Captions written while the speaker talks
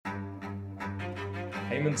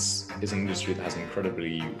Payments is an industry that has an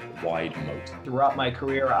incredibly wide moat. Throughout my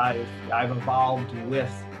career, I've evolved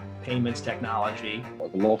with payments technology.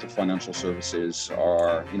 A lot of financial services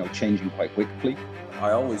are, changing quite quickly.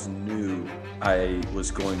 I always knew I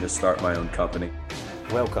was going to start my own company.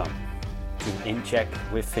 Welcome to InCheck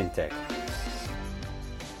with FinTech.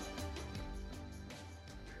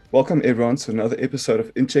 Welcome everyone to another episode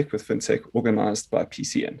of InCheck with FinTech organized by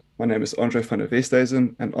PCN. My name is Andre van der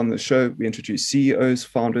Westhuizen, and on the show we introduce CEOs,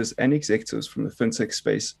 founders and executives from the FinTech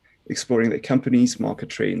space, exploring their companies, market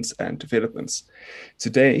trends and developments.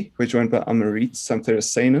 Today we're joined by Amrit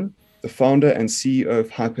Santharasanan, the founder and CEO of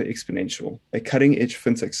Hyper Exponential, a cutting-edge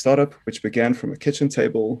FinTech startup which began from a kitchen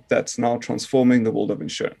table that's now transforming the world of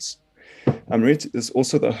insurance. Amrit is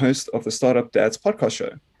also the host of the Startup Dads podcast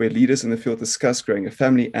show, where leaders in the field discuss growing a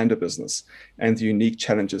family and a business and the unique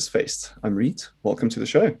challenges faced. Amrit, welcome to the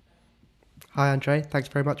show. Hi, Andre. Thanks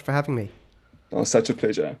very much for having me. Oh, such a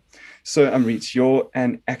pleasure. So, Amrit, you're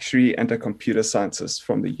an actuary and a computer scientist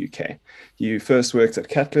from the UK. You first worked at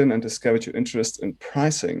Catlin and discovered your interest in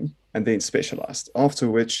pricing and then specialized, after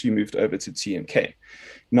which you moved over to TMK.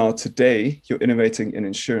 Now, today, you're innovating in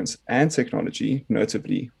insurance and technology,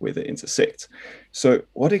 notably where they intersect. So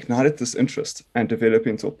what ignited this interest and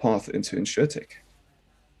developing your path into insurtech?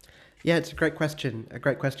 Yeah, it's a great question.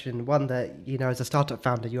 One that, as a startup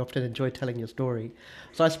founder, you often enjoy telling your story.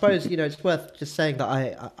 So I suppose, it's worth just saying that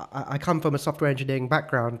I come from a software engineering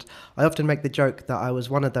background. I often make the joke that I was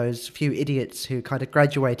one of those few idiots who kind of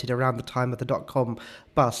graduated around the time of the dot-com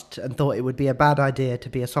bust and thought it would be a bad idea to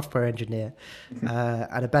be a software engineer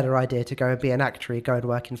and a better idea to go and be an actuary, go and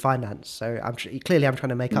work in finance. So I'm trying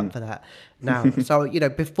to make up for that now. So,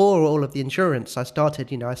 before all of the insurance, I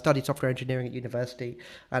studied software engineering at university.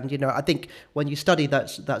 And, I think when you study that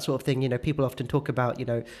sort of thing, people often talk about,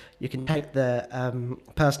 you can take the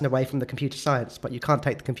person away from the computer science, but you can't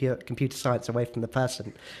take the computer science away from the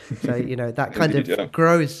person. So, that kind of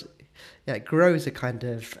grows. Yeah, it grows a kind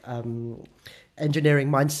of engineering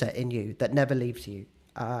mindset in you that never leaves you.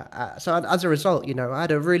 So as a result, I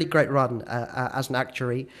had a really great run as an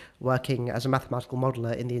actuary, working as a mathematical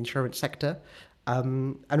modeler in the insurance sector,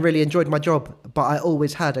 and really enjoyed my job. But I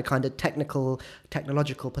always had a kind of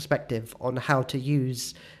technological perspective on how to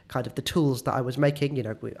use kind of the tools that I was making.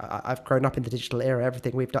 I've grown up in the digital era.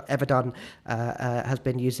 Everything we've ever done has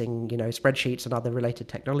been using, spreadsheets and other related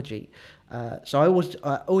technology. So I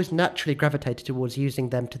always naturally gravitated towards using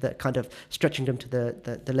them to the kind of stretching them to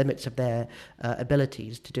the limits of their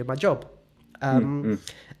abilities to do my job.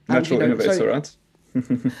 Natural innovator, right?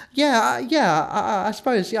 I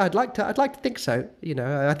suppose. Yeah, I'd like to think so.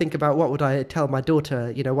 I think about what would I tell my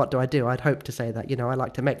daughter. What do I do? I'd hope to say that. I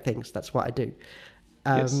like to make things. That's what I do.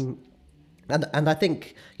 Yes. And I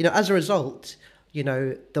think, as a result,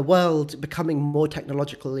 the world becoming more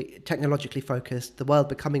technologically focused, the world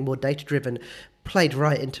becoming more data driven, played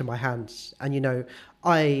right into my hands. And,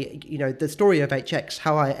 the story of HX,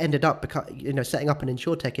 how I ended up, setting up an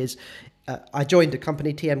insurtech is, I joined a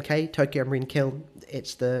company, TMK, Tokio Marine Kill.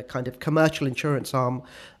 It's the kind of commercial insurance arm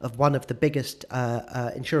of one of the biggest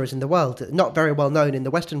insurers in the world. Not very well known in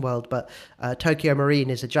the Western world, but Tokio Marine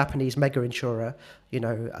is a Japanese mega insurer,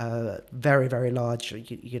 very, very large,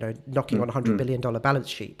 knocking on $100 billion balance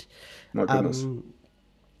sheet. My goodness.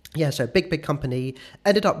 So big company.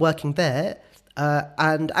 Ended up working there.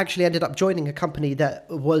 And actually ended up joining a company that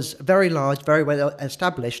was very large, very well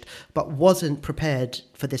established, but wasn't prepared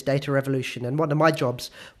for this data revolution. And one of my jobs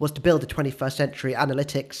was to build a 21st century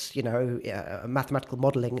analytics, mathematical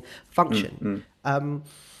modeling function. And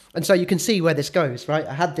so you can see where this goes, right?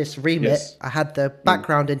 I had this remit, yes. I had the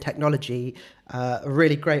background in technology, a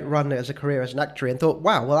really great run as a career as an actuary, and thought,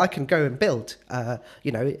 wow, well, I can go and build.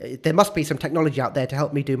 There must be some technology out there to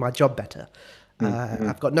help me do my job better.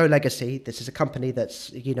 I've got no legacy. This is a company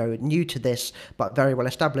that's, new to this, but very well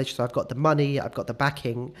established. So I've got the money, I've got the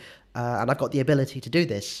backing, and I've got the ability to do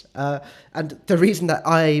this. And the reason that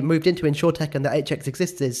I moved into insurtech and that HX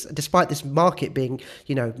exists is, despite this market being,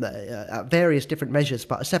 at various different measures,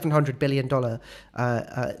 but a $700 billion,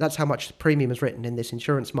 that's how much premium is written in this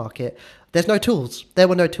insurance market. There's no tools. There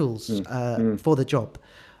were no tools for the job.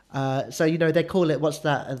 So, they call it,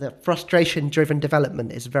 the frustration-driven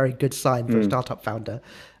development is a very good sign for a startup founder.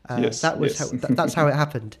 That's how it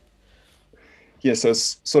happened. Yeah, so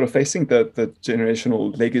it's sort of facing the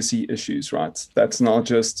generational legacy issues, right? That's now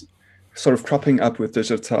just sort of cropping up with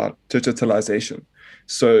digitalization.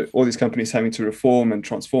 So all these companies having to reform and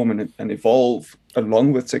transform and evolve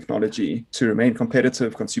along with technology to remain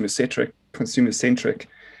competitive, consumer-centric.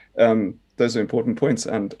 Those are important points.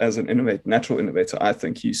 And as an natural innovator, I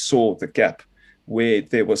think you saw the gap where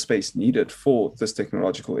there was space needed for this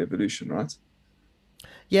technological evolution, right?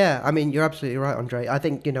 Yeah, I mean, you're absolutely right, Andre. I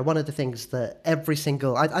think, one of the things that every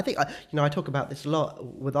single, I think, I talk about this a lot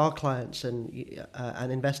with our clients and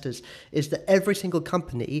investors, is that every single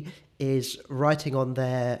company is writing on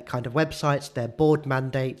their kind of websites, their board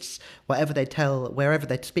mandates, wherever they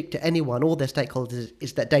speak to anyone, all their stakeholders,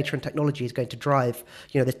 is that data and technology is going to drive,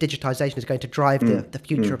 this digitization is going to drive the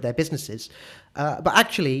future of their businesses. But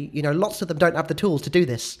actually, lots of them don't have the tools to do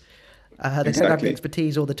this. They don't have the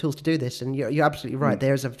expertise or the tools to do this, and you're absolutely right.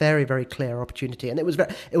 There's a very, very clear opportunity, and it was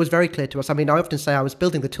very clear to us. I mean, I often say I was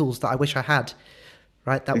building the tools that I wish I had.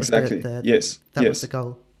 Right, that was was the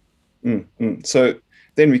goal. So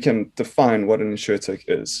then we can define what an insurtech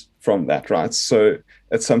is from that, right? So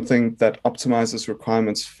it's something that optimizes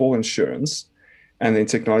requirements for insurance, and then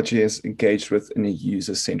technology is engaged with in a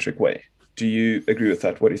user-centric way. Do you agree with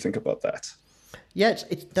that? What do you think about that? Yeah,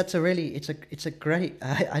 it's a great.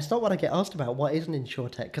 It's not what I get asked about. What is an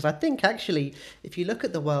insurtech? Because I think actually, if you look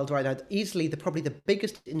at the world right now, easily probably the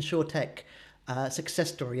biggest insurtech success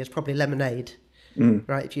story is probably Lemonade.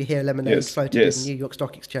 Right, if you hear Lemonade floated in the New York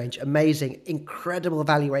Stock Exchange, amazing, incredible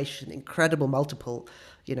valuation, incredible multiple,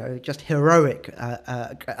 just heroic,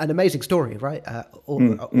 an amazing story, right?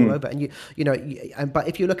 All over, and but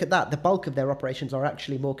if you look at that, the bulk of their operations are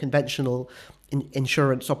actually more conventional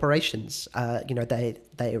insurance operations. They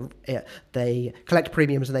collect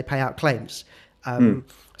premiums and they pay out claims.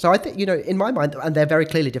 So I think, in my mind, and they're very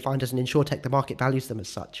clearly defined as an insurtech, the market values them as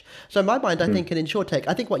such. So in my mind, I think an insurtech,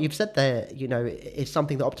 I think what you've said there, is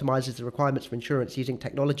something that optimizes the requirements for insurance using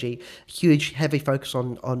technology, huge, heavy focus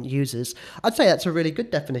on users. I'd say that's a really good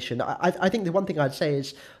definition. I think the one thing I'd say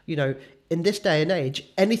is, in this day and age,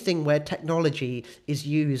 anything where technology is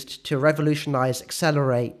used to revolutionize,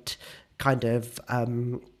 accelerate, kind of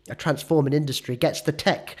transform an industry gets the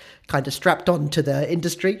tech kind of strapped onto the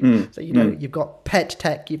industry. So you've got pet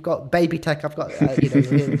tech, you've got baby tech. I've got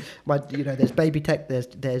there's baby tech,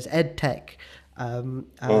 there's ed tech. In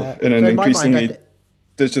an increasingly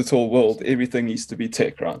digital world, everything needs to be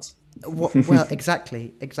tech, right? Well,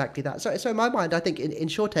 exactly that. So in my mind, I think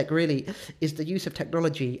insurtech really is the use of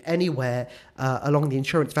technology anywhere along the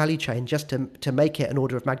insurance value chain, just to make it an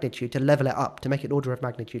order of magnitude, to level it up, to make it an order of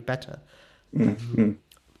magnitude better.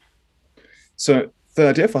 So the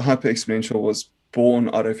idea for Hyper-Exponential was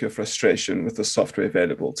born out of your frustration with the software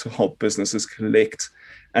available to help businesses collect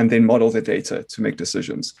and then model their data to make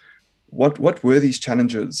decisions. What were these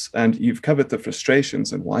challenges? And you've covered the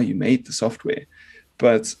frustrations and why you made the software,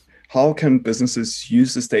 but how can businesses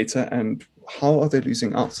use this data and how are they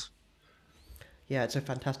losing out? Yeah, it's a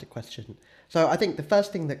fantastic question. So I think the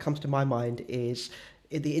first thing that comes to my mind is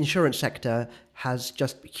the insurance sector has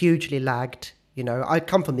just hugely lagged. I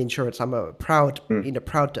come from the insurance. I'm a proud,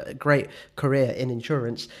 great career in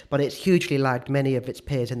insurance, but it's hugely lagged many of its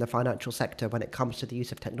peers in the financial sector when it comes to the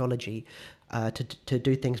use of technology to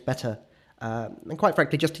do things better. And quite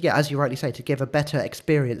frankly, just as you rightly say, to give a better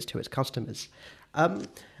experience to its customers. And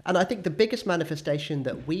I think the biggest manifestation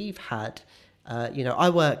that we've had, I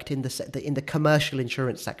worked in the commercial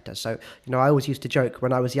insurance sector. So, I always used to joke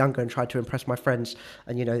when I was younger and tried to impress my friends.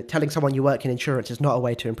 And, telling someone you work in insurance is not a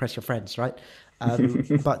way to impress your friends, right?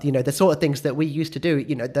 But, the sort of things that we used to do,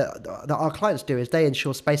 that our clients do is they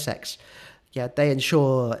insure SpaceX. Yeah, they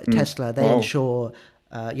insure Tesla. They insure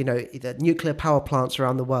the nuclear power plants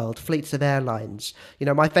around the world, fleets of airlines.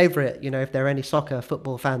 My favorite, if there are any soccer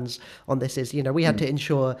football fans on this is, we had to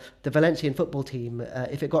insure the Valencian football team.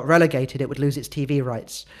 If it got relegated, it would lose its TV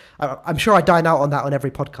rights. I'm sure I dine out on that on every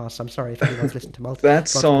podcast. I'm sorry if anyone's listened to multiple. That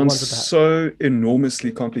sounds so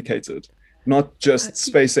enormously complicated. Not just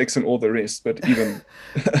SpaceX and all the rest, but even...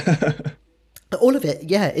 All of it,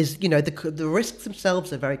 is, the risks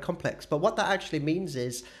themselves are very complex. But what that actually means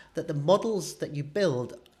is that the models that you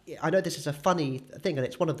build, I know this is a funny thing, and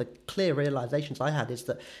it's one of the clear realizations I had, is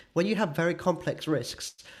that when you have very complex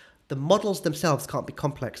risks, the models themselves can't be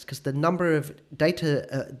complex because the number of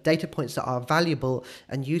data points that are valuable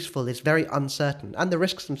and useful is very uncertain, and the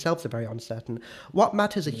risks themselves are very uncertain. What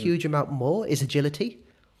matters a huge amount more is agility.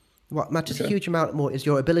 What matters a huge amount more is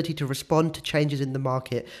your ability to respond to changes in the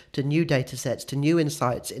market, to new data sets, to new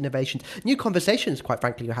insights, innovations, new conversations, quite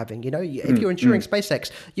frankly, you're having. If you're insuring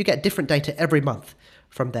SpaceX, you get different data every month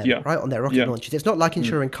from them, right, on their rocket launches. It's not like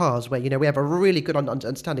insuring cars where, we have a really good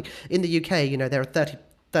understanding. In the UK, there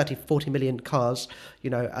are 40 million cars,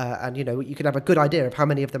 and, you can have a good idea of how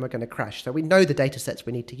many of them are going to crash. So we know the data sets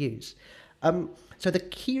we need to use. So the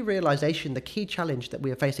key realization, the key challenge that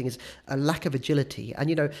we are facing is a lack of agility.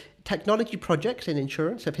 And, technology projects in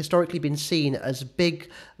insurance have historically been seen as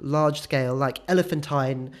big, large scale, like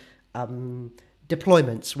elephantine,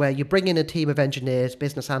 deployments where you bring in a team of engineers,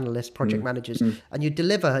 business analysts, project managers, and you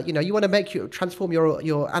deliver, you want to transform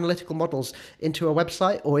your analytical models into a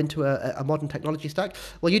website or into a modern technology stack.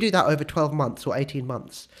 Well, you do that over 12 months or 18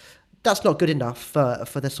 months. That's not good enough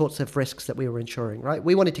for the sorts of risks that we were insuring, right?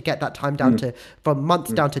 We wanted to get that time down from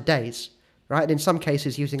months down to days, right? And in some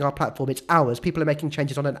cases, using our platform, it's hours. People are making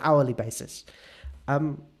changes on an hourly basis.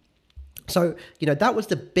 So, that was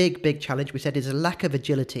the big challenge we said is a lack of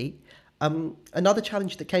agility. Another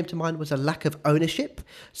challenge that came to mind was a lack of ownership.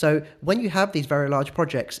 So when you have these very large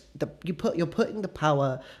projects, you're putting the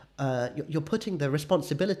power, you're putting the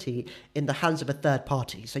responsibility in the hands of a third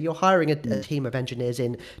party. So you're hiring a team of engineers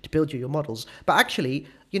in to build you your models. But actually,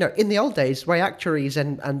 in the old days, where actuaries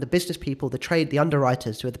and the business people, the trade, the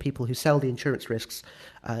underwriters, who are the people who sell the insurance risks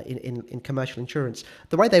in commercial insurance,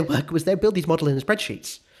 the way they work was they build these models in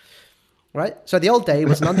spreadsheets. Right. So the old day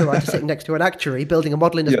was an underwriter sitting next to an actuary, building a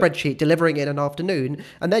model in a spreadsheet, delivering it in an afternoon.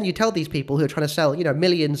 And then you tell these people who are trying to sell,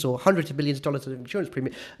 millions or hundreds of millions of dollars of insurance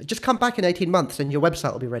premium, just come back in 18 months and your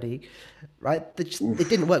website will be ready. Right. It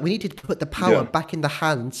didn't work. We needed to put the power back in the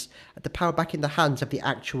hands of the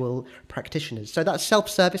actual practitioners. So that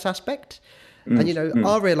self-service aspect. And,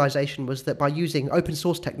 our realization was that by using open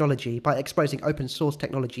source technology, by exposing open source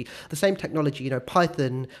technology, the same technology,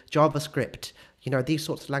 Python, JavaScript, these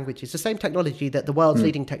sorts of languages, the same technology that the world's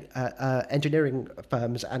leading engineering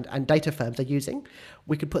firms and data firms are using,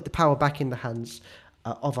 we could put the power back in the hands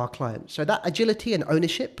of our clients. So that agility and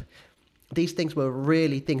ownership, these things were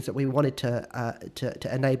really things that we wanted to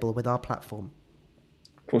enable with our platform.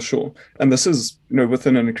 For sure. And this is,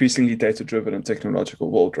 within an increasingly data-driven and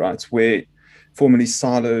technological world, right, where formerly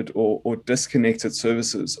siloed or disconnected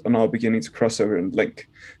services are now beginning to cross over and link.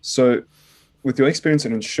 So with your experience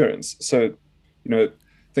in insurance,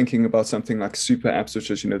 thinking about something like super apps, which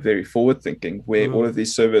is, very forward thinking, where all of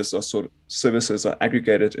these services are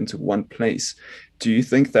aggregated into one place. Do you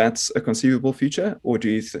think that's a conceivable future, or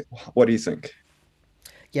what do you think?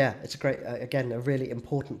 Yeah, it's a really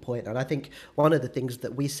important point. And I think one of the things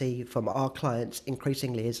that we see from our clients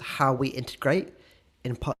increasingly is how we integrate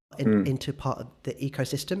into part of the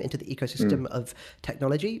ecosystem, of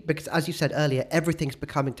technology. Because as you said earlier, everything's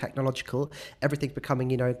becoming technological, everything's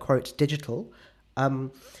becoming, quote, digital.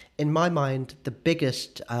 In my mind, the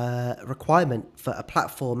biggest requirement for a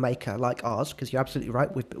platform maker like ours, because you're absolutely right,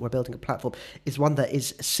 we're building a platform, is one that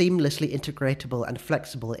is seamlessly integratable and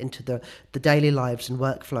flexible into the daily lives and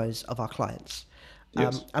workflows of our clients.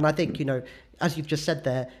 Yes. And I think, as you've just said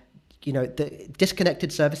there, the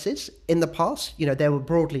disconnected services in the past, there were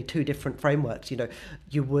broadly two different frameworks.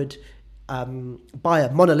 You would buy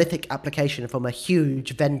a monolithic application from a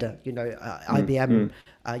huge vendor, IBM,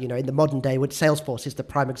 in the modern day, with Salesforce is the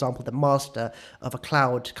prime example, the master of a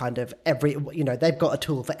cloud kind of they've got a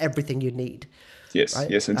tool for everything you need. Yes, right?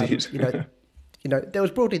 yes, indeed. There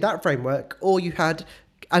was broadly that framework, or you had,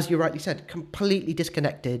 as you rightly said, completely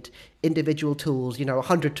disconnected individual tools,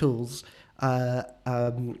 100 tools,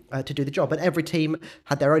 to do the job. And every team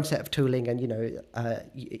had their own set of tooling, and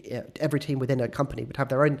every team within a company would have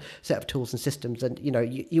their own set of tools and systems. And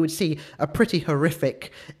you would see a pretty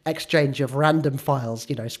horrific exchange of random files.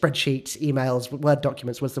 Spreadsheets, emails, Word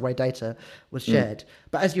documents was the way data was shared.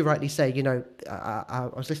 But as you rightly say, I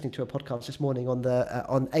was listening to a podcast this morning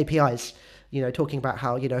on APIs. Talking about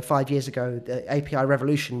how, 5 years ago, the API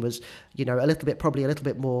revolution was, probably a little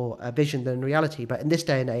bit more vision than reality. But in this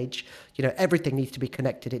day and age, everything needs to be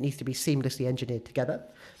connected. It needs to be seamlessly engineered together.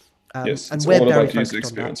 Yes, and it's we're all very about user focused on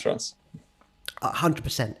experience for us.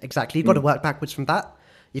 100%, exactly. You've got to work backwards from that.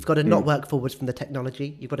 You've got to not work forwards from the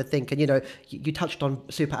technology. You've got to think, and you touched on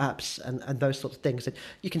super apps and those sorts of things. And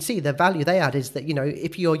you can see the value they add is that,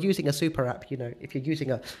 if you're using a super app, if you're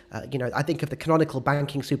using I think of the canonical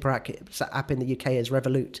banking super app in the UK as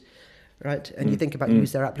Revolut, right? And you think about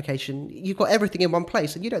use their application, you've got everything in one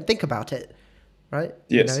place, and you don't think about it, right?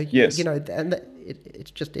 Yes, yes. And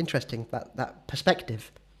it's just interesting that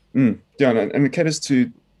perspective. Yeah, and it caters to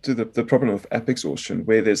the problem of app exhaustion,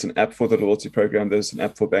 where there's an app for the loyalty program, there's an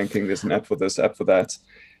app for banking, there's an app for this, app for that.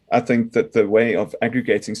 I think that the way of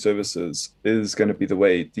aggregating services is going to be the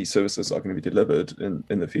way these services are going to be delivered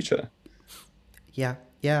in the future.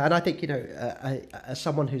 Yeah, and I think, as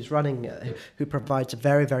someone who's running, who provides a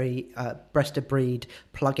very, very best-of-breed,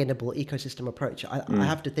 plug-inable ecosystem approach, I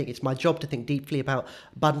have to think it's my job to think deeply about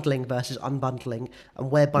bundling versus unbundling,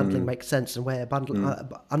 and where bundling makes sense and where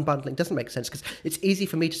unbundling doesn't make sense. Because it's easy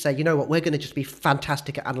for me to say, we're going to just be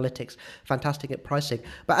fantastic at analytics, fantastic at pricing.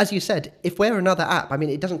 But as you said, if we're another app,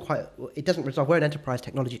 it doesn't resolve. We're an enterprise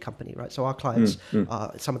technology company, right? So our clients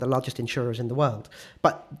are some of the largest insurers in the world.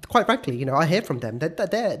 But quite frankly, I hear from them that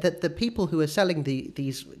the people who are selling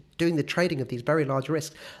these doing the trading of these very large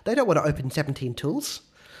risks, they don't want to open 17 tools.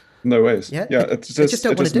 No ways. Yeah, it just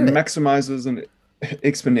don't want to do it. maximizes and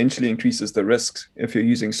exponentially increases the risks if you're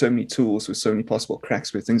using so many tools with so many possible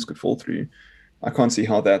cracks where things could fall through. I can't see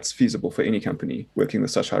how that's feasible for any company working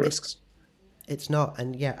with such high risks. It's not.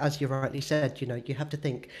 And yeah, as you rightly said, you have to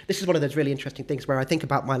think, this is one of those really interesting things where I think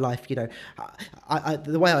about my life, I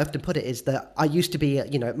the way I often put it is that I used to be,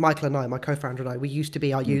 Michael and I, my co-founder and I, we used to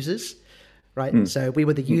be our users, right? So we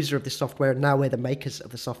were the user of the software, and now we're the makers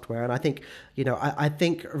of the software. And I think, I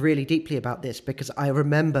think really deeply about this because I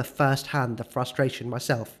remember firsthand the frustration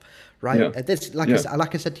myself, right? Yeah. And this, like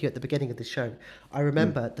I said to you at the beginning of this show, I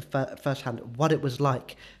remember the firsthand what it was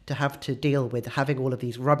like to have to deal with having all of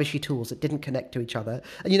these rubbishy tools that didn't connect to each other.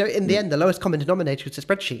 And in the end, the lowest common denominator is a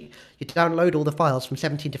spreadsheet. You download all the files from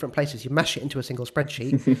 17 different places, you mash it into a single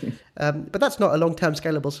spreadsheet. But that's not a long-term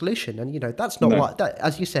scalable solution. And that's not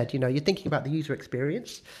as you said, you're thinking about the user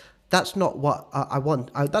experience. That's not what I want.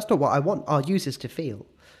 That's not what I want our users to feel.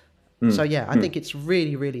 So yeah, I think it's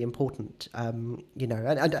really, really important, and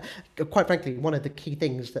quite frankly, one of the key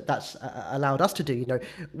things that's allowed us to do,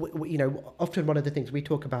 often one of the things we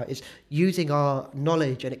talk about is using our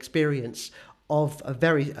knowledge and experience of a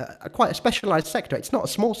very quite a specialized sector. It's not a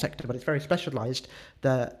small sector, but it's very specialized.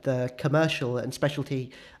 The commercial and specialty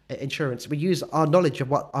insurance. We use our knowledge of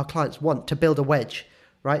what our clients want to build a wedge.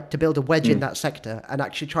 Right, to build a wedge in that sector and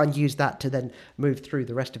actually try and use that to then move through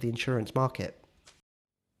the rest of the insurance market.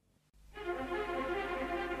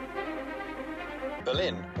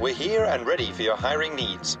 Berlin, we're here and ready for your hiring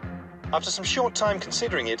needs. After some short time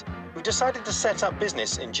considering it, we've decided to set up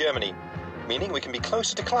business in Germany, meaning we can be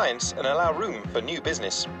closer to clients and allow room for new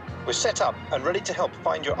business. We're set up and ready to help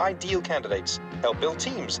find your ideal candidates, help build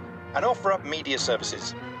teams, and offer up media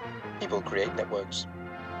services. People create networks.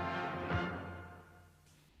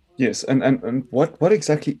 Yes, and what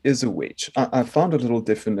exactly is a wedge? I found a little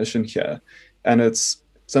definition here, and it's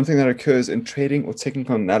something that occurs in trading or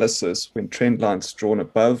technical analysis when trend lines drawn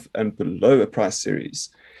above and below a price series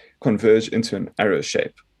converge into an arrow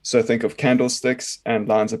shape. So think of candlesticks and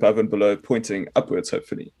lines above and below pointing upwards,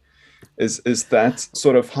 hopefully. Is that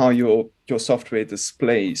sort of how your software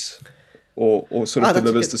displays or sort of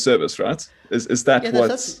delivers the service, right? Is that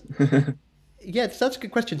what's... Yeah, that's a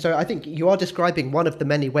good question. So I think you are describing one of the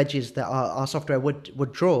many wedges that our software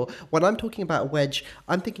would draw. When I'm talking about a wedge,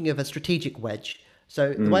 I'm thinking of a strategic wedge.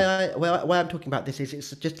 So the way I'm talking about this is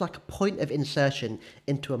it's just like a point of insertion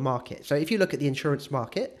into a market. So if you look at the insurance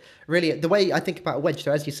market, really the way I think about a wedge,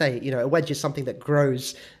 so as you say, a wedge is something that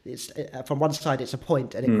grows. It's from one side it's a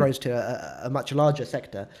point and it grows to a much larger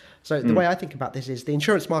sector. So the way I think about this is the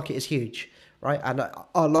insurance market is huge. Right, and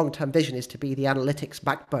our long-term vision is to be the analytics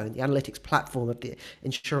backbone, the analytics platform of the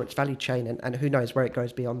insurance value chain, and who knows where it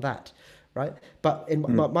goes beyond that, right? But in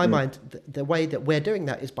my mind, the way that we're doing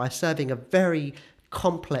that is by serving a very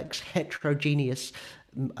complex, heterogeneous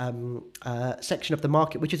section of the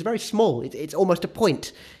market, which is very small. It's almost a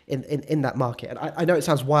point in that market. And I know it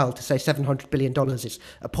sounds wild to say $700 billion is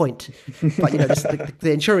a point, but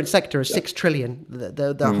the insurance sector is $6 trillion.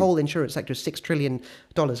 The whole insurance sector is $6 trillion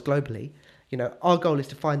globally. Our goal is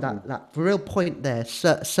to find that real point there,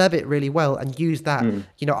 serve it really well, and use that.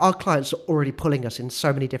 Our clients are already pulling us in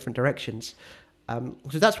so many different directions.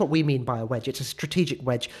 So that's what we mean by a wedge. It's a strategic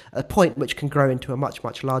wedge, a point which can grow into a much,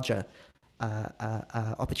 much larger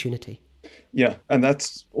opportunity. Yeah, and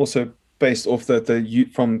that's also based off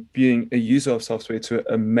from being a user of software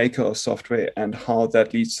to a maker of software, and how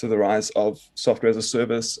that leads to the rise of software as a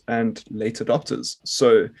service and late adopters.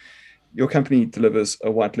 So your company delivers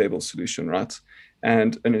a white label solution, right?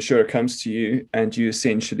 And an insurer comes to you and you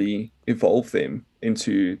essentially evolve them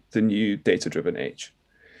into the new data-driven age.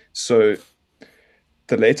 So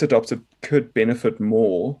the late adopter could benefit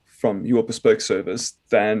more from your bespoke service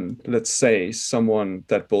than, let's say, someone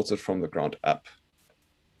that built it from the ground up.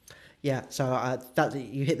 Yeah, so that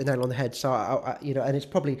you hit the nail on the head. So and it's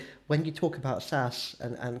probably when you talk about SaaS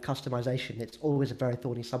and customization, it's always a very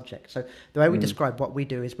thorny subject. So the way we describe what we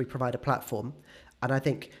do is we provide a platform, and I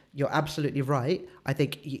think you're absolutely right. I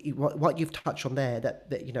think what you've touched on there, that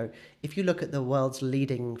if you look at the world's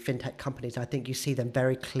leading fintech companies, I think you see them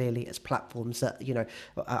very clearly as platforms. That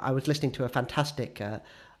I was listening to a fantastic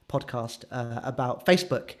podcast about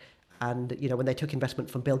Facebook. And, when they took investment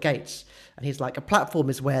from Bill Gates, and he's like, a platform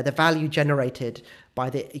is where the value generated by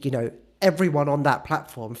the, everyone on that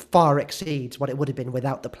platform far exceeds what it would have been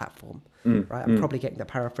without the platform. Right? I'm probably getting the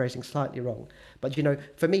paraphrasing slightly wrong. But,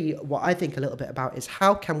 for me, what I think a little bit about is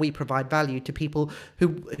how can we provide value to people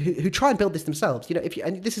who try and build this themselves?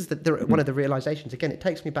 And this is one of the realizations. Again, it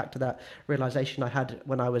takes me back to that realization I had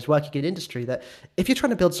when I was working in industry, that if you're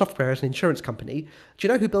trying to build software as an insurance company, do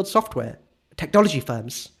you know who builds software? Technology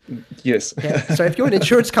firms. Yes. Yeah. So if you're an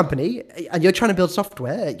insurance company and you're trying to build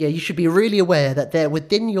software, you should be really aware that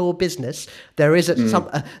within your business there is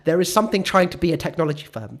something trying to be a technology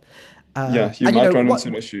firm. You might run into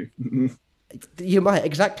an issue. You might,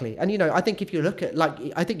 exactly. And I think if you look at,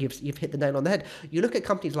 I think you've hit the nail on the head. You look at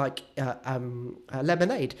companies like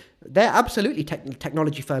Lemonade, they're absolutely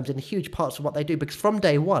technology firms in huge parts of what they do, because from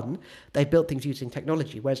day one they built things using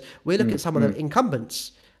technology. Whereas we look at some of the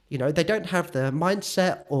incumbents. They don't have the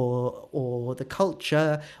mindset or the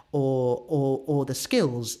culture or the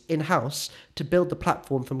skills in-house to build the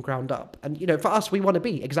platform from ground up. And, for us, we want to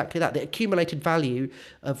be exactly that. The accumulated value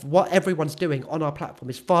of what everyone's doing on our platform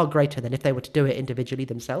is far greater than if they were to do it individually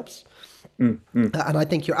themselves. And I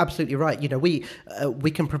think you're absolutely right.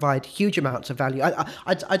 We can provide huge amounts of value.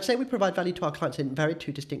 I'd say we provide value to our clients in very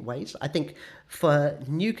two distinct ways. I think for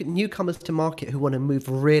newcomers to market who want to move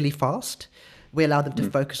really fast, we allow them to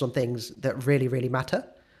focus on things that really, really matter,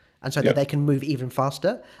 and so that they can move even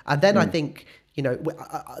faster. And then I think,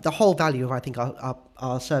 the whole value of, I think,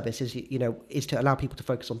 our service is, is to allow people to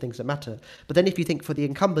focus on things that matter. But then if you think for the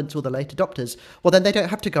incumbents or the late adopters, well, then they don't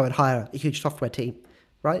have to go and hire a huge software team,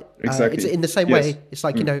 right? Exactly. It's in the same way. It's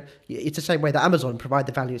like, it's the same way that Amazon provide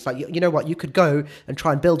the value. It's like, you know what, you could go and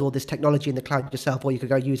try and build all this technology in the cloud yourself, or you could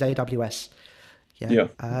go use AWS. Who's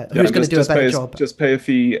going to do a better job? Just pay a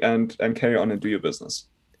fee and carry on and do your business.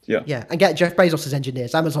 Yeah, and get Jeff Bezos'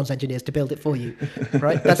 engineers, Amazon's engineers, to build it for you,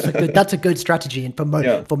 right? That's a good strategy, and for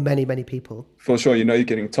many, many people. For sure, you're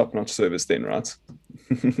getting top-notch service then, right?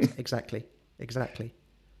 Exactly. Right,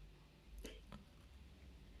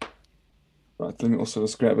 let me also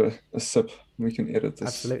just grab a sip. We can edit this.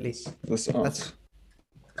 Absolutely. This out.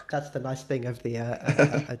 That's the nice thing of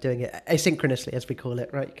the doing it asynchronously, as we call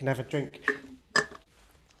it, right? You can have a drink.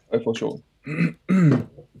 Oh, for sure.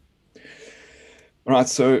 All right,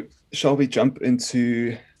 so shall we jump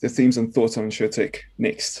into the themes and thoughts on InsurTech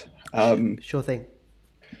next? Sure thing.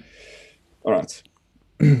 All right.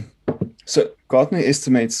 So Gartner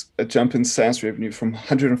estimates a jump in SaaS revenue from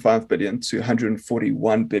 105 billion to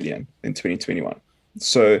 141 billion in 2021.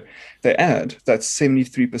 So they add that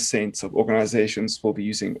 73% of organizations will be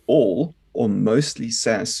using all or mostly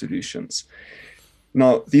SaaS solutions.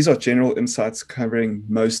 Now, these are general insights covering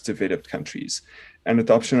most developed countries, and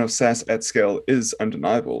adoption of SaaS at scale is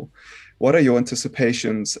undeniable. What are your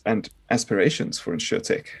anticipations and aspirations for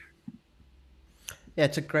InsurTech? Yeah,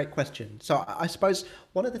 it's a great question. So I suppose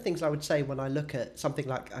one of the things I would say when I look at something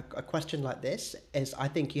like a question like this is I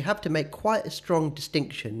think you have to make quite a strong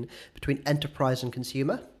distinction between enterprise and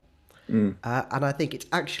consumer. And I think it's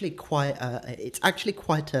actually quite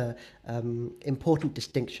a important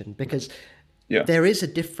distinction, because there is a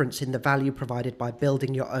difference in the value provided by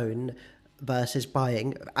building your own versus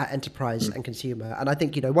buying at enterprise and consumer. And I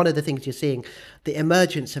think, one of the things you're seeing, the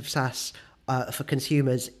emergence of SaaS for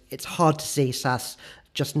consumers, it's hard to see SaaS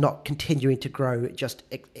just not continuing to grow just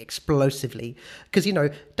explosively. Because,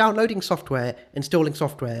 downloading software, installing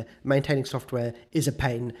software, maintaining software is a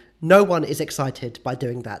pain. No one is excited by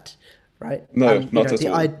doing that. Right? No, not at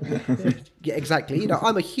all. Yeah, exactly.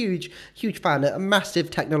 I'm a huge fan, a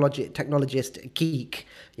massive technologist geek.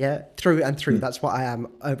 Yeah, through and through. That's what I am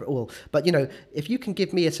overall. But if you can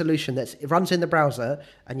give me a solution it runs in the browser,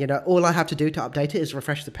 and all I have to do to update it is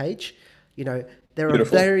refresh the page. There are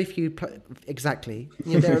very few exactly.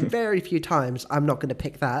 There are very few times I'm not going to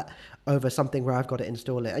pick that over something where I've got to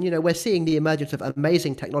install it. And we're seeing the emergence of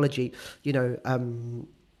amazing technology.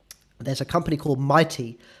 There's a company called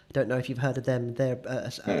Mighty. I don't know if you've heard of them. They're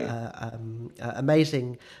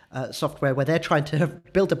amazing software where they're trying to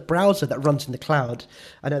build a browser that runs in the cloud.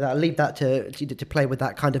 I know that I'll leave that to play with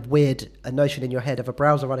that kind of weird notion in your head of a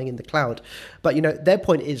browser running in the cloud. But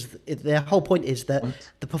their whole point is that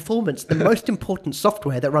the performance, the most important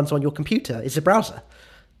software that runs on your computer is a browser.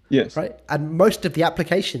 Yes. Right. And most of the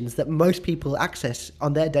applications that most people access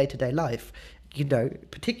on their day-to-day life,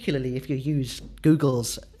 particularly if you use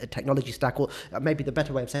Google's technology stack, or maybe the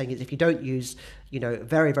better way of saying it is if you don't use,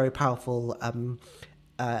 very, very powerful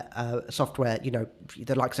software,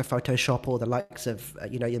 the likes of Photoshop or the likes of, the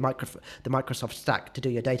Microsoft stack to do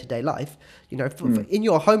your day-to-day life, in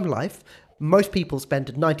your home life, most people spend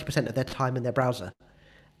 90% of their time in their browser.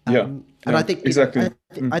 And I think exactly.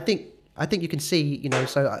 I think I think you can see,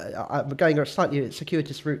 so I'm going a slightly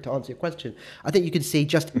circuitous route to answer your question. I think you can see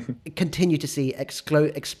just continue to see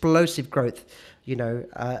explosive growth, in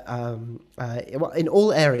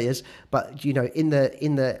all areas, but, in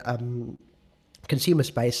the consumer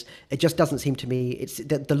space, it just doesn't seem to me, it's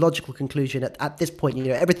the logical conclusion at this point,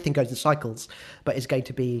 everything goes in cycles, but it's going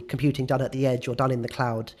to be computing done at the edge or done in the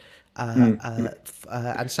cloud, and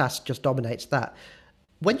SaaS just dominates that.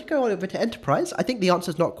 When you go over to enterprise, I think the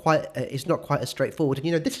answer is not quite as straightforward.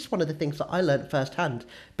 And this is one of the things that I learned firsthand,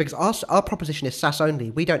 because our proposition is SaaS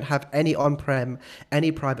only. We don't have any on-prem,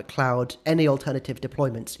 any private cloud, any alternative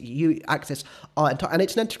deployments. You access our entire, and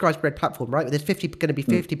it's an enterprise-grade platform, right? There's going to be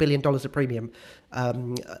 $50 billion of premium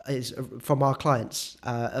is from our clients.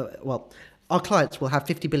 Our clients will have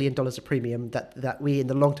 $50 billion of premium that we in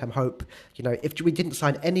the long term hope, if we didn't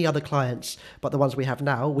sign any other clients but the ones we have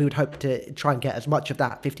now, we would hope to try and get as much of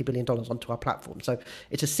that $50 billion onto our platform. So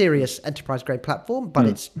it's a serious enterprise grade platform, but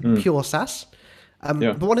it's pure SaaS.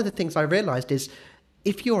 But one of the things I realized is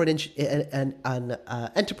if you're an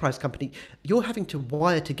enterprise company, you're having to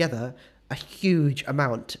wire together a huge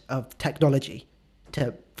amount of technology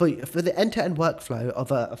for the end-to-end workflow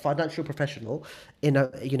of a financial professional in a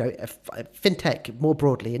fintech more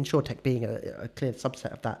broadly, insurtech being a clear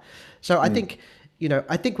subset of that. So I think we're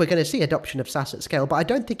going to see adoption of SaaS at scale, but I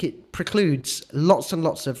don't think it precludes lots and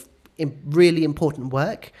lots of really important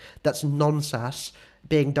work that's non-SaaS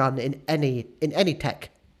being done in any tech,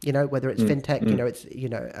 whether it's fintech, it's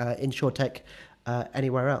insurtech,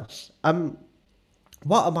 anywhere else.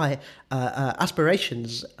 What are my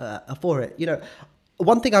aspirations for it?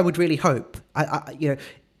 One thing I would really hope,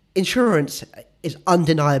 insurance is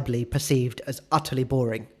undeniably perceived as utterly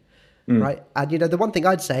boring, right? And the one thing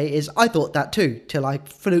I'd say is I thought that too, till I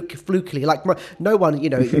flukily, like no one,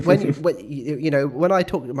 when I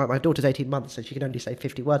talk, my daughter's 18 months, so she can only say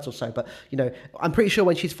 50 words or so. But I'm pretty sure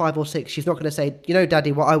when she's 5 or 6, she's not going to say,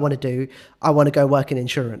 Daddy, what I want to do, I want to go work in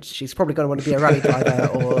insurance. She's probably going to want to be a rally driver,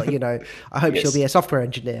 or I hope she'll be a software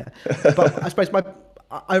engineer. But I suppose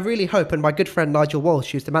I really hope, and my good friend Nigel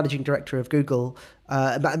Walsh, who's the managing director of Google,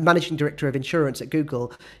 managing director of insurance at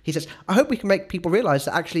Google, he says, I hope we can make people realize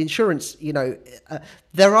that actually insurance,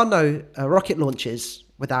 there are no rocket launches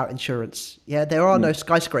without insurance. Yeah, there are no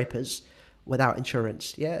skyscrapers without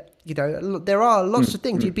insurance. Yeah, there are lots of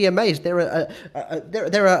things. You'd be amazed. There are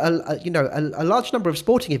a large number of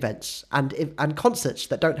sporting events and concerts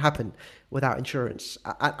that don't happen without insurance.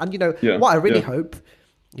 And what I really hope.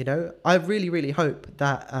 I really, really hope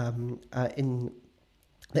that that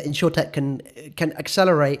insurtech can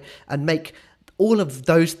accelerate and make all of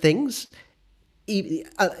those things.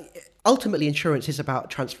 Ultimately, insurance is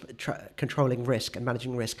about controlling risk and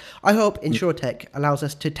managing risk. I hope insurtech allows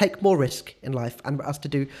us to take more risk in life and us to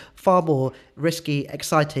do far more risky,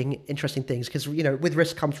 exciting, interesting things. Because with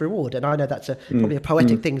risk comes reward, and I know that's probably a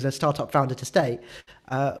poetic thing as a startup founder to say.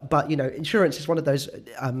 But insurance is one of those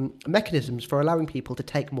mechanisms for allowing people to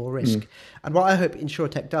take more risk. And what I hope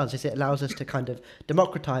insurtech does is it allows us to kind of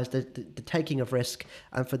democratize the taking of risk,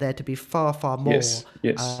 and for there to be far more,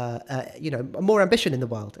 more ambition in the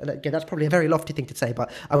world. And again, that's probably a very lofty thing to say, but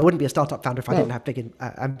I wouldn't be a startup founder if I didn't have big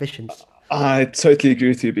ambitions. I totally agree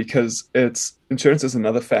with you, because insurance is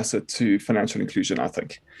another facet to financial inclusion, I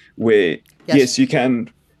think, where yes you can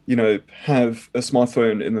have a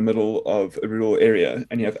smartphone in the middle of a rural area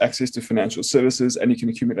and you have access to financial services and you can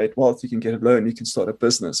accumulate wealth, you can get a loan, you can start a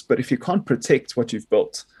business. But if you can't protect what you've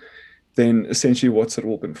built, then essentially what's it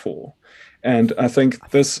all been for? And I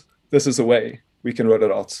think this is a way we can roll it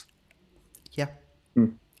out.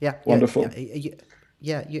 Wonderful.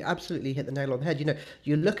 Yeah, you absolutely hit the nail on the head.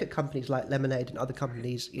 You look at companies like Lemonade and other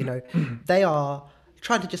companies, they are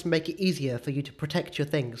trying to just make it easier for you to protect your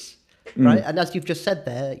things. Right. And as you've just said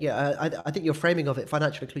there, I think your framing of it,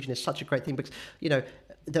 financial inclusion, is such a great thing, because,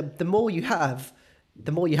 the more you have,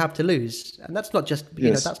 the more you have to lose. And that's not just,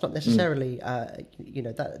 that's not necessarily,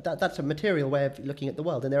 that's a material way of looking at the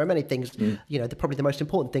world. And there are many things, probably the most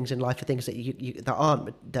important things in life are things that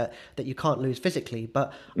that you can't lose physically.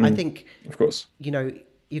 But I think, of course,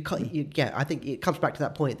 you can't, I think it comes back to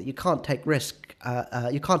that point that you can't take risk.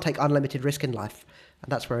 You can't take unlimited risk in life.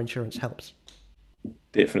 And that's where insurance helps.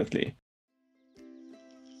 Definitely.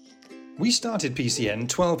 We started PCN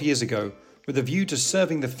 12 years ago with a view to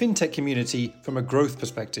serving the fintech community from a growth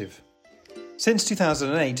perspective. Since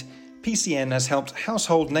 2008, PCN has helped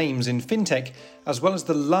household names in fintech, as well as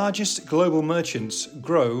the largest global merchants,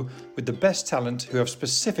 grow with the best talent who have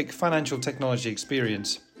specific financial technology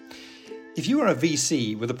experience. If you are a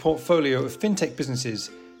VC with a portfolio of fintech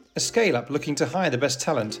businesses, a scale-up looking to hire the best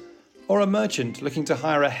talent, or a merchant looking to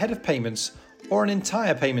hire a head of payments or an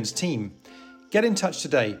entire payments team? Get in touch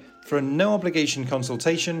today for a no-obligation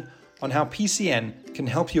consultation on how PCN can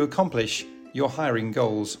help you accomplish your hiring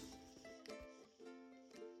goals.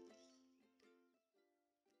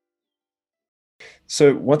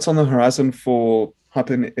 So what's on the horizon for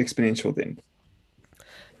Hyper Exponential then?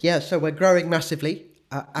 Yeah, so we're growing massively,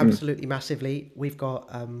 absolutely massively. We've got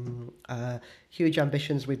huge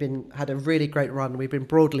ambitions. Had a really great run. We've been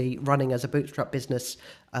broadly running as a bootstrap business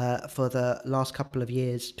for the last couple of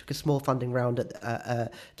years. Took a small funding round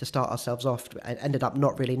to start ourselves off, and ended up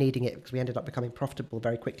not really needing it because we ended up becoming profitable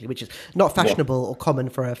very quickly, which is not fashionable or common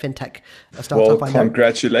for a fintech startup. Well,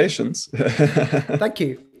 congratulations. Thank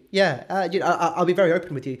you. Yeah, I'll be very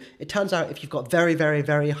open with you. It turns out if you've got very, very,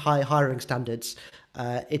 very high hiring standards,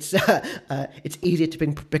 it's easier to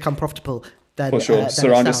become profitable than for sure.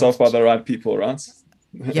 Surround yourself by the right people, right?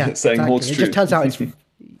 Yeah, saying exactly. holds It true. just turns out it's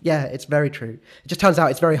very true. It just turns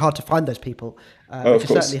out it's very hard to find those people, which has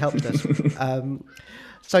certainly helped us.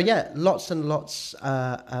 So yeah, lots and lots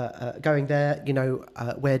going there.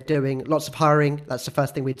 We're doing lots of hiring. That's the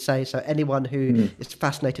first thing we'd say. So anyone who is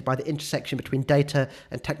fascinated by the intersection between data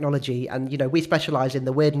and technology, and we specialize in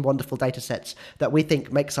the weird and wonderful data sets that we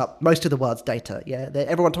think makes up most of the world's data. Yeah,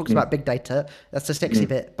 everyone talks about big data. That's the sexy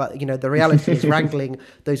bit, but the reality is wrangling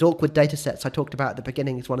those awkward data sets I talked about at the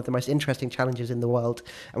beginning is one of the most interesting challenges in the world,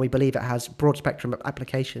 and we believe it has broad spectrum of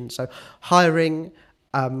applications. So hiring.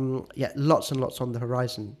 Lots and lots on the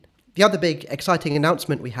horizon. The other big exciting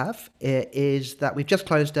announcement we have is that we've just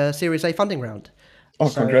closed a Series A funding round. Oh,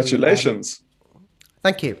 so, congratulations.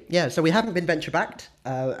 Thank you. Yeah, so we haven't been venture backed,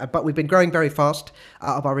 but we've been growing very fast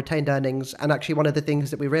out of our retained earnings. And actually one of the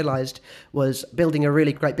things that we realized was building a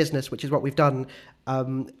really great business, which is what we've done.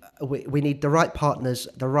 We need the right partners,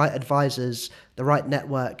 the right advisors, the right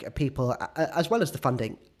network of people, as well as the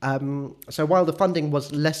funding. So while the funding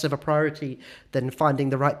was less of a priority than finding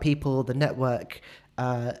the right people, the network,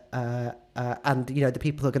 and the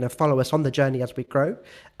people who are going to follow us on the journey as we grow,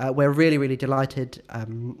 we're really, really delighted.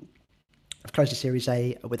 I've closed a Series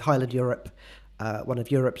A with Highland Europe, one of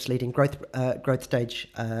Europe's leading growth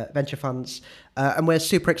stage venture funds, and we're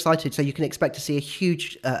super excited. So you can expect to see a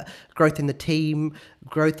huge growth in the team,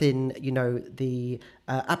 growth in the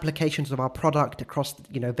applications of our product across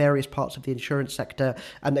various parts of the insurance sector.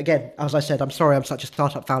 And again, as I said, I'm sorry I'm such a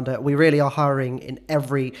startup founder. We really are hiring in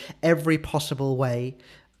every possible way.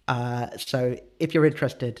 So if you're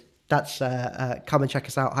interested, that's come and check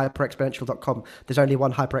us out, hyperexponential.com. There's only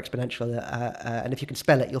one Hyperexponential, and if you can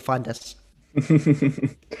spell it, you'll find us.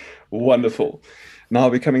 Wonderful. Now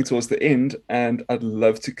we're coming towards the end, and I'd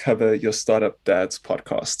love to cover your Startup Dads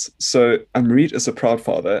podcast. So Amrit is a proud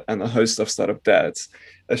father and the host of Startup Dads,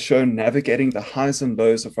 a show navigating the highs and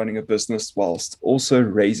lows of running a business whilst also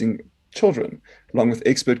raising children, along with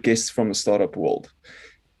expert guests from the startup world.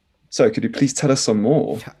 So could you please tell us some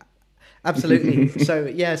more? Absolutely.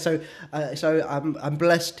 So I'm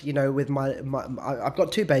blessed, with my I've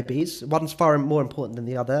got two babies. One's far more important than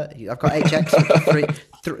the other. I've got HX, which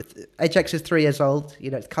is HX is 3 years old.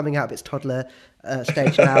 It's coming out of its toddler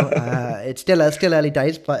stage now. It's still early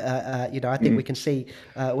days, but I think we can see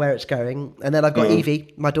where it's going. And then I've got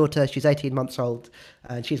Evie, my daughter. She's 18 months old,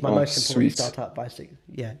 and she's my most important startup by 6.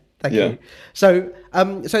 Yeah. Thank you. So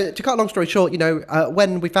to cut a long story short,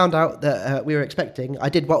 when we found out that we were expecting, I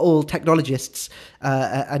did what all technologists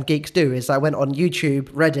and geeks do, is I went on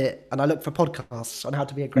YouTube, Reddit, and I looked for podcasts on how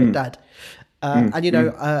to be a great dad. I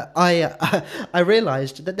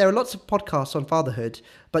realized that there are lots of podcasts on fatherhood,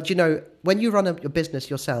 but when you run your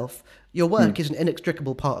business yourself, your work is an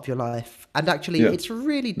inextricable part of your life, and actually it's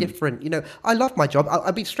really different. I love my job.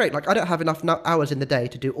 I'll be straight, I don't have enough hours in the day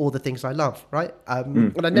to do all the things I love, right?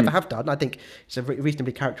 And I never have done. I think it's a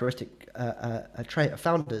reasonably characteristic trait of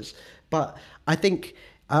founders, but I think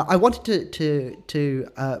I wanted to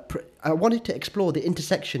explore the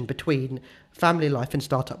intersection between family life and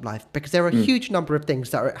startup life, because there are a huge number of things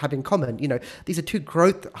that have in common. These are two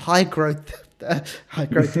high growth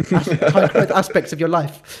aspects of your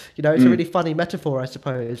life. It's a really funny metaphor, I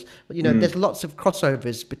suppose. But there's lots of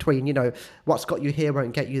crossovers between what's got you here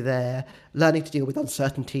won't get you there, learning to deal with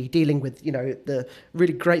uncertainty, dealing with the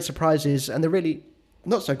really great surprises and the really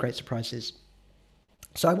not so great surprises.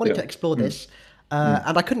 So I wanted to explore this.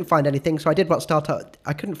 And I couldn't find anything, so I did what startup.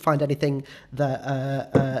 I couldn't find anything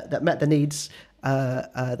that met the needs,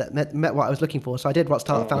 that met what I was looking for. So I did what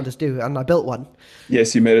startup founders do, and I built one.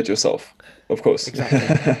 Yes, you made it yourself, of course.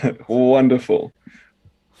 Exactly. Wonderful.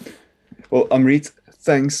 Well, Amrit,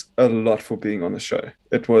 thanks a lot for being on the show.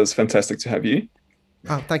 It was fantastic to have you.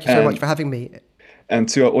 Oh, thank you so much for having me. And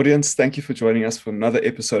to our audience, thank you for joining us for another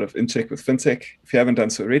episode of In Check with FinTech. If you haven't done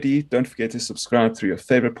so already, don't forget to subscribe through your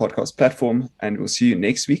favorite podcast platform, and we'll see you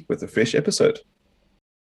next week with a fresh episode.